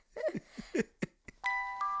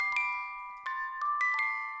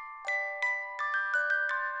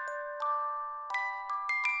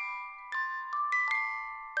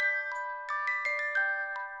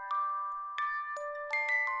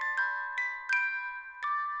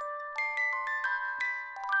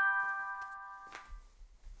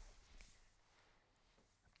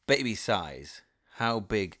 Baby size. How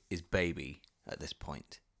big is baby at this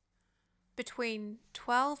point? Between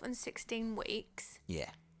 12 and 16 weeks, Yeah,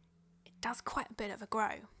 it does quite a bit of a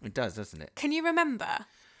grow. it does, doesn't it? Can you remember?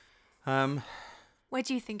 Um. Where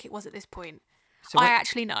do you think it was at this point? So I when,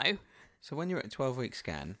 actually know. so when you're at a 12-week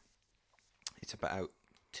scan, it's about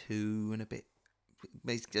 2 and a bit.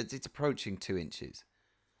 It's approaching 2 inches,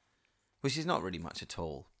 which is not really much at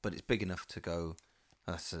all, but it's big enough to go.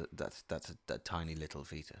 That's a tiny little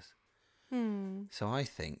fetus. So I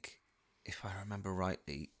think, if I remember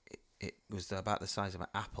rightly, it was about the size of an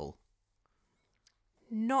apple.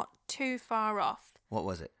 Not too far off. What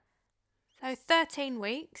was it? So 13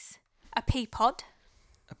 weeks, a pea pod.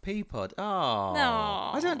 A pea pod. Oh,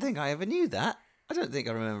 No. I don't think I ever knew that. I don't think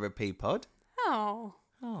I remember a pea pod. Oh,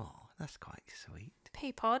 Oh, that's quite sweet.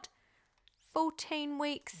 pea pod. 14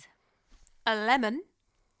 weeks, a lemon.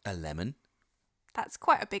 A lemon. That's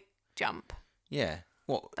quite a big jump. Yeah.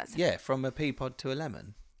 What? That's- Yeah, from a pea pod to a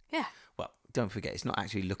lemon. Yeah. Well, don't forget, it's not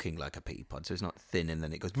actually looking like a pea pod, so it's not thin and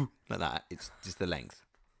then it goes like that. It's just the length.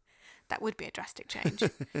 That would be a drastic change.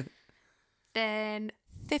 Then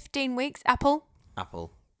 15 weeks, apple.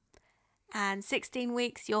 Apple. And 16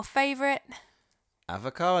 weeks, your favourite.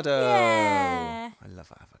 Avocado. Yeah. I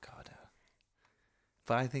love avocado.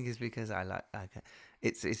 But I think it's because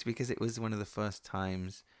it's because it was one of the first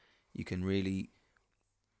times you can really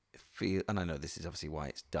feel, and I know this is obviously why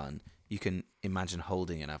it's done, you can imagine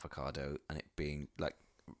holding an avocado and it being like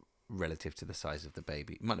relative to the size of the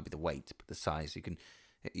baby. It might not be the weight, but the size. You can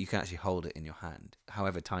actually hold it in your hand,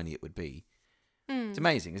 however tiny it would be. It's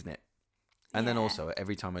amazing, isn't it? And then Yeah. also,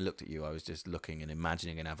 every time I looked at you, I was just looking and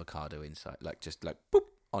imagining an avocado inside, just like boop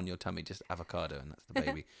on your tummy, just avocado, and that's the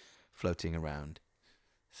baby floating around,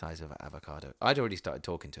 size of an avocado. I'd already started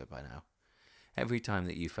talking to it by now. Every time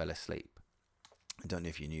that you fell asleep, I don't know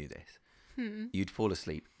if you knew this, you'd fall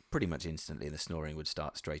asleep pretty much instantly, and the snoring would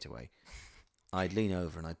start straight away. I'd lean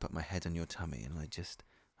over and I'd put my head on your tummy, and I'd just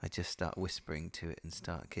start whispering to it and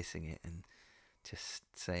start kissing it and just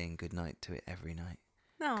saying goodnight to it every night.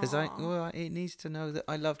 Because it needs to know that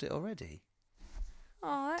I loved it already.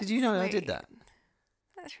 Oh, Did you know I did that?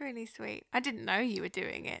 That's really sweet. I didn't know you were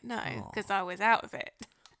doing it, no, because I was out of it.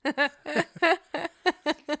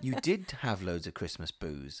 You did have loads of Christmas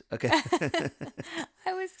booze. Okay.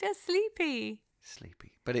 I was just sleepy.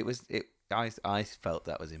 Sleepy. But I felt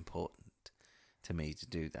that was important to me to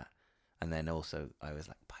do that. And then also I was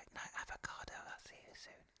like, bye night avocado, I'll see you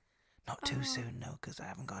soon. Not too soon, no, because I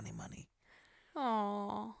haven't got any money.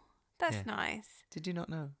 Oh, that's Yeah. nice. Did you not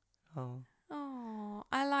know? Oh. Oh,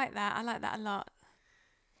 I like that. I like that a lot.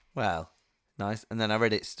 Well, nice. And then I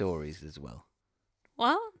read its stories as well.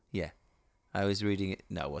 What? Yeah. I was reading it.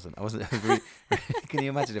 No, I wasn't. I was Can you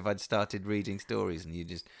imagine if I'd started reading stories and you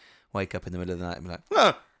just wake up in the middle of the night and be like,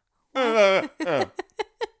 what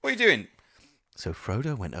are you doing? So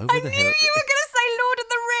Frodo went over the hill. You were going to say Lord of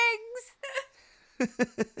the Rings.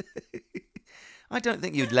 I don't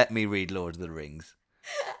think you'd let me read Lord of the Rings.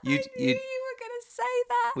 I knew you were going to say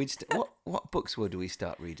that. What books would we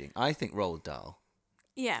start reading? I think Roald Dahl,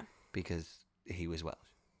 Yeah. because he was Welsh.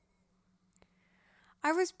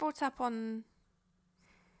 I was brought up on...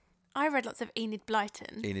 I read lots of Enid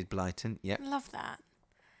Blyton. Enid Blyton, yep. Love that.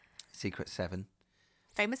 Secret Seven.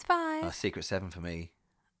 Famous Five. Oh, Secret Seven for me.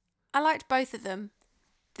 I liked both of them.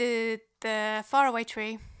 The Faraway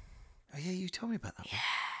Tree. Oh yeah, you told me about that one.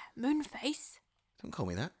 Moonface. Don't call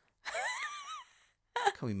me that.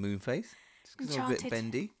 Call me Moonface. Just 'cause I'm a bit Enchanted.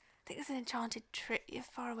 bendy. I think it's an enchanted tree. A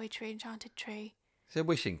faraway tree, enchanted tree. It's a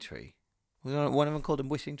wishing tree. One of them called a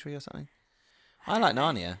wishing tree or something. I like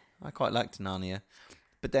Narnia. I quite liked Narnia.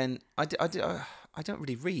 But then I don't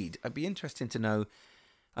really read. I'd be interested to know.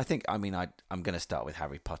 I'm going to start with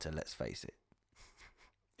Harry Potter, let's face it.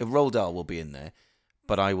 Roald Dahl will be in there,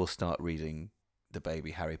 but I will start reading the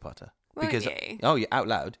baby Harry Potter. Won't you? Oh, yeah, out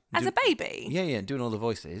loud. As a baby? Yeah, doing all the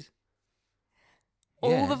voices.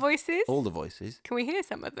 All Yeah, the voices? all the voices. Can we hear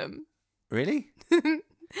some of them? Really? Do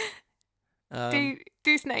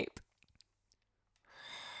Snape.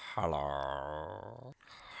 Hello,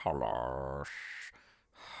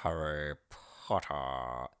 Harry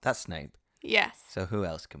Potter. That's Snape. Yes. So who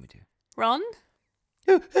else can we do? Ron?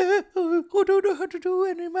 I don't know how to do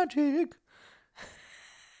any magic.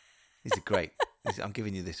 These are great. I'm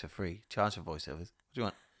giving you this for free. Charge for voiceovers. What do you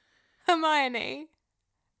want? Hermione?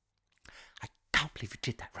 I can't believe you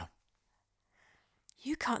did that, Ron.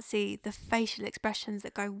 You can't see the facial expressions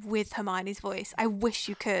that go with Hermione's voice. I wish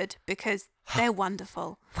you could, because they're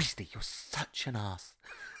wonderful. Weasley, you're such an ass.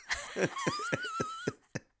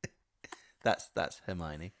 That's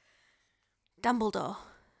Hermione. Dumbledore.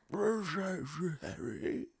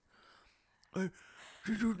 Harry, did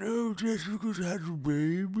you know Jessica's had a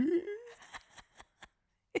baby?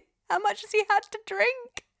 How much has he had to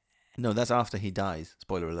drink? No, that's after he dies.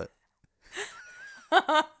 Spoiler alert.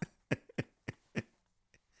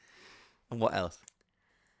 And what else?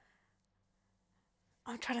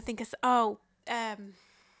 I'm trying to think of... Oh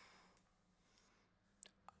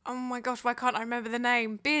my gosh, why can't I remember the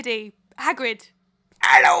name? Beardy. Hagrid.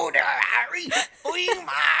 Hello there, Harry. I'm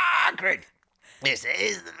Margaret. This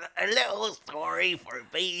is a little story for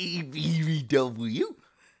BBW.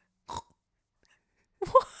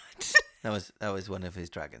 What? That was one of his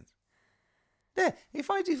dragons. Yeah, if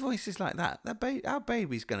I do voices like that, our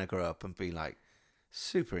baby's gonna grow up and be like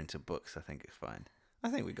super into books. I think it's fine. I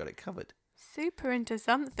think we got it covered. Super into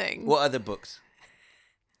something. What other books?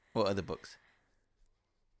 That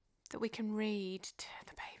we can read to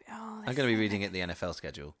the baby. Oh, I'm going to be reading it the NFL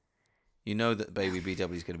schedule. You know that baby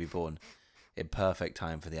BW is going to be born in perfect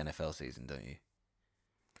time for the NFL season, don't you?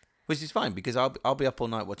 Which is fine because I'll be up all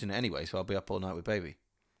night watching it anyway, so I'll be up all night with baby.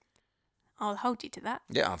 I'll hold you to that.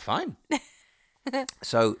 Yeah, I'm fine.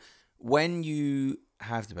 So when you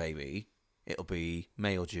have the baby, it'll be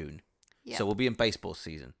May or June. Yep. So we'll be in baseball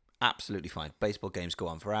season. Absolutely fine. Baseball games go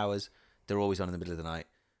on for hours. They're always on in the middle of the night.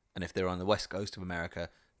 And if they're on the west coast of America,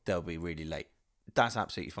 they'll be really late. That's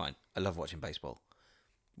absolutely fine. I love watching baseball.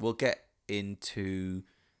 We'll get into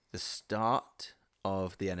the start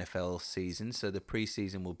of the NFL season. So the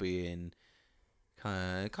preseason will be in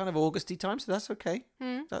kind of Augusty time. So that's okay.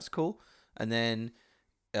 That's cool. And then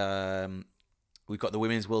we've got the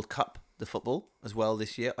Women's World Cup the football as well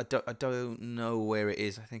this year. I don't know where it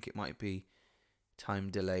is. I think it might be time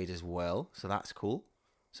delayed as well. So that's cool.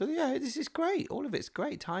 So yeah, this is great. All of it's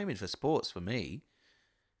great timing for sports for me.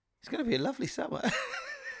 It's going to be a lovely summer.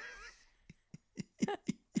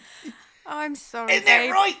 I'm sorry, Isn't Dave.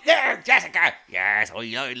 it right there, Jessica? Yes,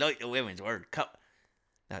 I like the Women's World Cup.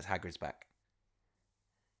 That's Hagrid's back.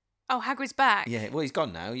 Oh, Hagrid's back. Yeah, well, he's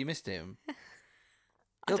gone now. You missed him. I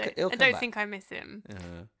He'll don't come back. think I miss him.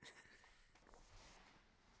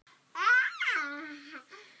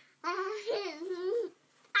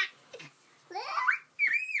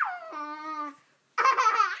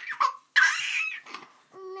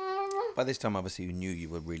 By this time, obviously, you knew you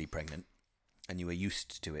were really pregnant and you were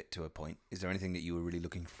used to it to a point. Is there anything that you were really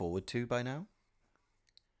looking forward to by now?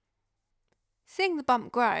 Seeing the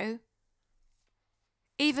bump grow,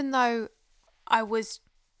 even though I was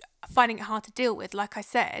finding it hard to deal with, like I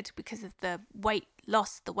said, because of the weight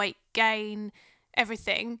loss, the weight gain,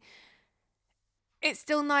 everything, it's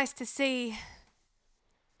still nice to see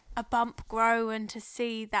a bump grow and to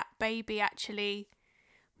see that baby actually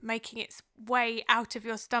making its way out of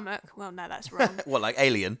your stomach. Well, no, that's wrong. What, like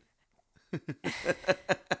Alien?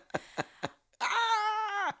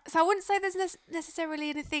 So I wouldn't say there's necessarily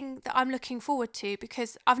anything that I'm looking forward to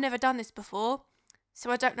because I've never done this before. So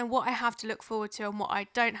I don't know what I have to look forward to and what I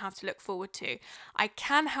don't have to look forward to. I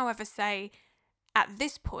can, however, say at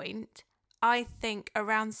this point, I think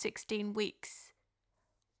around 16 weeks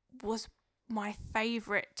was my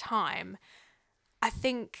favourite time. I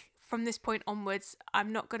think from this point onwards,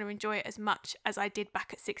 I'm not going to enjoy it as much as I did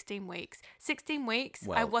back at 16 weeks. 16 weeks,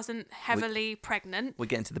 I Well, wasn't heavily pregnant. We're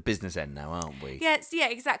getting to the business end now, aren't we? Yeah,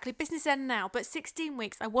 exactly. Business end now. But 16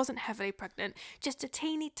 weeks, I wasn't heavily pregnant. Just a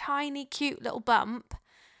teeny tiny cute little bump.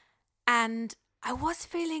 And I was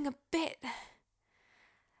feeling a bit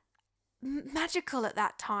magical at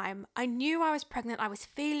that time. I knew I was pregnant. I was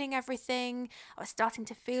feeling everything. I was starting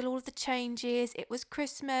to feel all of the changes. It was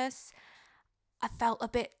Christmas. I felt a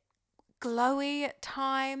bit glowy at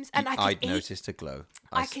times. And I'd noticed a glow.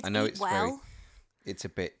 I could know eat it's well. it's a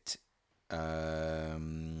bit,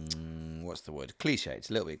 what's the word? Cliche.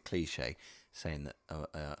 It's a little bit cliche saying that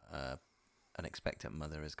an expectant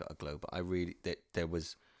mother has got a glow. But there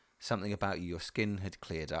was something about you. Your skin had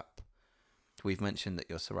cleared up. We've mentioned that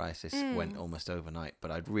your psoriasis went almost overnight,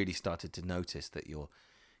 but I'd really started to notice that your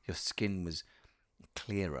skin was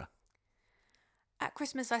clearer. At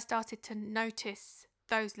Christmas, I started to notice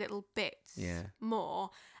those little bits Yeah.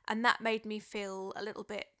 more, and that made me feel a little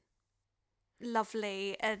bit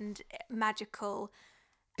lovely and magical.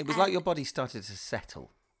 It was like your body started to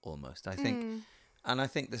settle almost, I think. And I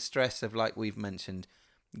think the stress of, like we've mentioned,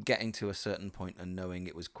 getting to a certain point and knowing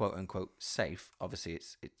it was quote unquote safe. Obviously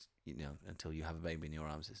it's until you have a baby in your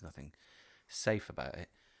arms, there's nothing safe about it.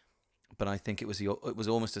 But I think it was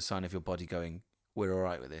almost a sign of your body going, we're all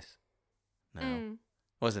right with this now.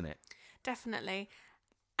 Wasn't it? Definitely.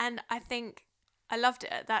 And I think I loved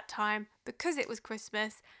it at that time because it was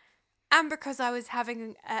Christmas and because I was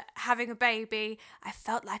having a baby. I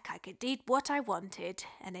felt like I could eat what I wanted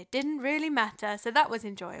and it didn't really matter. So that was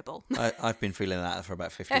enjoyable. I've been feeling that for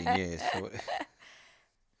about 15 years. So.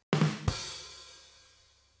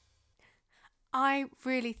 I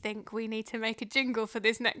really think we need to make a jingle for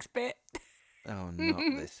this next bit. Oh, not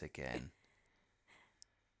this again.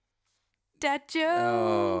 Dad joke,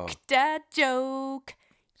 Oh. dad joke,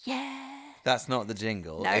 yeah. That's not the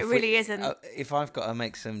jingle. No, it really isn't. If I've got to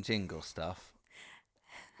make some jingle stuff,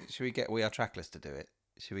 should we get We Are Trackless to do it?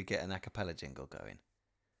 Should we get an a cappella jingle going?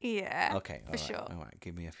 Yeah, Okay, for sure. All right,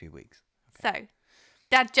 give me a few weeks. So,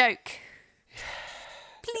 dad joke.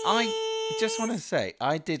 Please. I just want to say,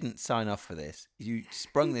 I didn't sign off for this. You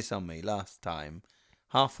sprung this on me last time,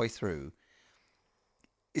 halfway through.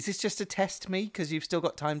 Is this just to test me because you've still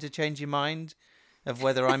got time to change your mind of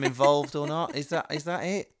whether I'm involved or not? Is that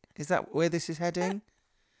it? Is that where this is heading?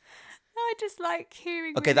 I just like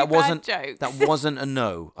hearing Okay, really bad jokes. that wasn't a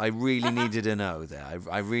no. I really needed a no there.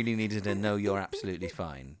 I really needed a no. You're absolutely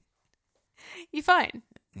fine. You fine?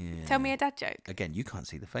 Yeah. Tell me a dad joke. Again, you can't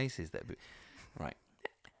see the faces there. But... Right.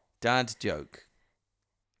 Dad joke.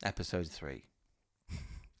 Episode 3. Are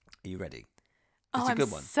you ready? It's a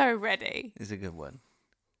good one. So ready. It's a good one.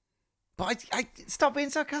 But I stop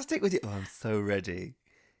being sarcastic with you. Oh, I'm so ready.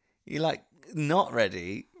 You're like not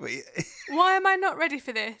ready. Why am I not ready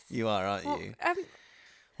for this? You are, aren't Well, you?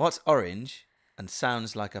 What's orange and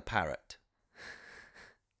sounds like a parrot?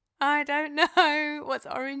 I don't know. What's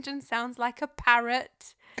orange and sounds like a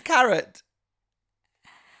parrot? A carrot.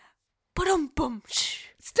 Ba-dum-bum. Shh.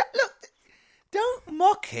 Stop, look, don't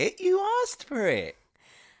mock it. You asked for it.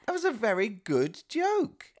 That was a very good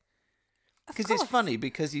joke. Because it's funny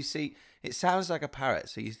because you see, it sounds like a parrot,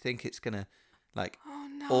 so you think it's going to like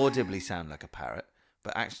audibly sound like a parrot.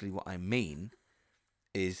 But actually what I mean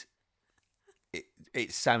is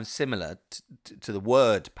it sounds similar to the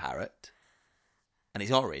word parrot. And it's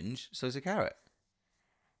orange, so it's a carrot.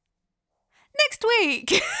 Next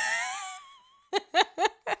week.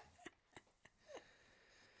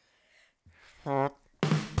 So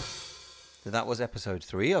that was episode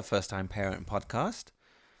 3 of First Time Parent Podcast.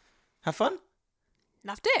 Have fun?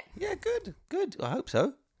 Loved it. Yeah, good. I hope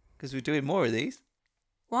so, because we're doing more of these.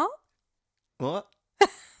 What?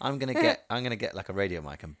 I'm gonna get like a radio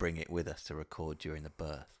mic and bring it with us to record during the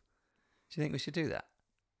birth. Do you think we should do that?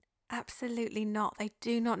 Absolutely not. They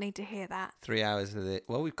do not need to hear that. 3 hours of it.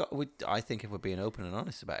 Well, I think if we're being open and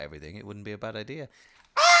honest about everything, it wouldn't be a bad idea.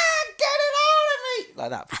 Get it out of me!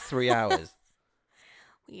 Like that for 3 hours.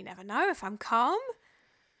 Well, you never know. If I'm calm,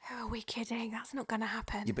 who are we kidding? That's not going to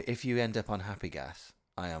happen. Yeah, but if you end up on Happy Gas,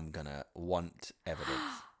 I am gonna want evidence.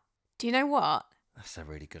 Do you know what? That's a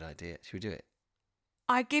really good idea. Should we do it?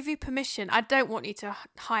 I give you permission. I don't want you to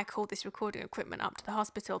hike all this recording equipment up to the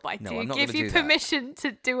hospital, but No, I I'm do not give gonna you do that. permission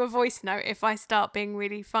to do a voice note if I start being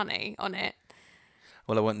really funny on it.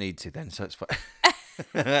 Well, I won't need to then, so it's fine.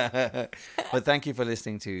 But thank you for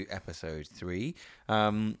listening to episode 3.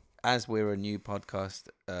 As we're a new podcast,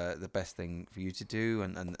 the best thing for you to do,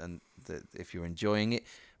 and if you're enjoying it,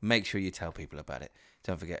 make sure you tell people about it.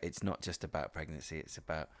 Don't forget, it's not just about pregnancy, it's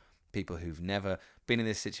about people who've never been in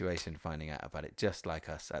this situation finding out about it, just like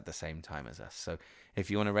us at the same time as us. So if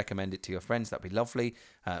you want to recommend it to your friends, that'd be lovely.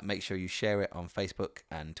 Make sure you share it on Facebook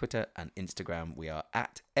and Twitter and Instagram. We are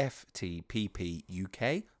at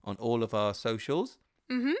FTPPUK on all of our socials.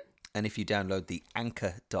 Mm-hmm. And if you download the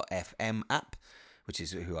Anchor.fm app, which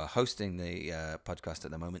is who are hosting the podcast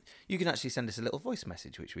at the moment, you can actually send us a little voice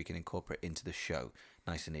message, which we can incorporate into the show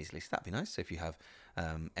nice and easily. So that'd be nice. So if you have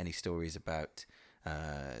any stories about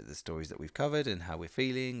the stories that we've covered and how we're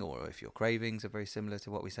feeling, or if your cravings are very similar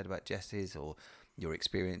to what we said about Jess's, or your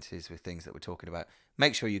experiences with things that we're talking about,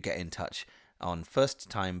 make sure you get in touch on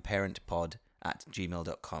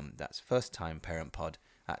firsttimeparentpod@gmail.com. That's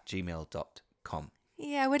firsttimeparentpod@gmail.com.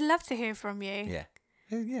 Yeah, we'd love to hear from you.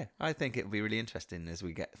 Yeah, I think it'll be really interesting as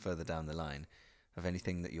we get further down the line of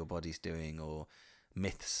anything that your body's doing, or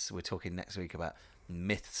myths. We're talking next week about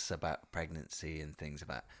myths about pregnancy and things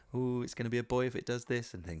about, it's going to be a boy if it does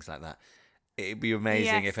this and things like that. It'd be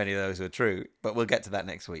amazing if any of those were true, but we'll get to that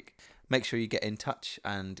next week. Make sure you get in touch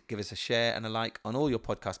and give us a share and a like on all your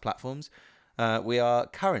podcast platforms. We are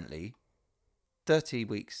currently 30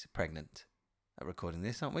 weeks pregnant at recording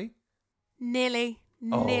this, aren't we? Nearly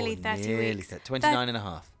 30 weeks. 29 and a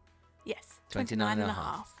half. Yes, 29 and a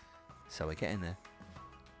half. So we're getting there.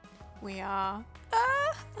 We are.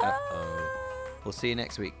 Uh-oh. We'll see you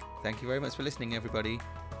next week. Thank you very much for listening, everybody.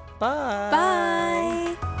 Bye.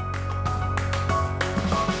 Bye.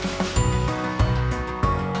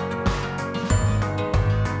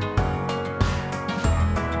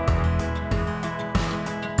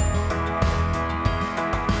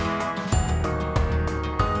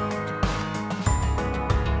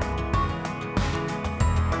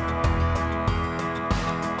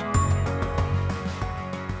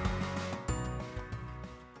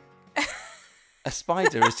 A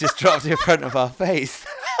spider has just dropped in front of our face.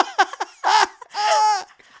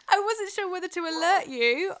 I wasn't sure whether to alert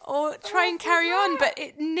you or try and carry on, but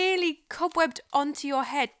it nearly cobwebbed onto your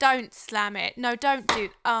head. Don't slam it. No, don't do.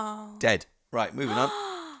 Oh. Dead. Right, moving on.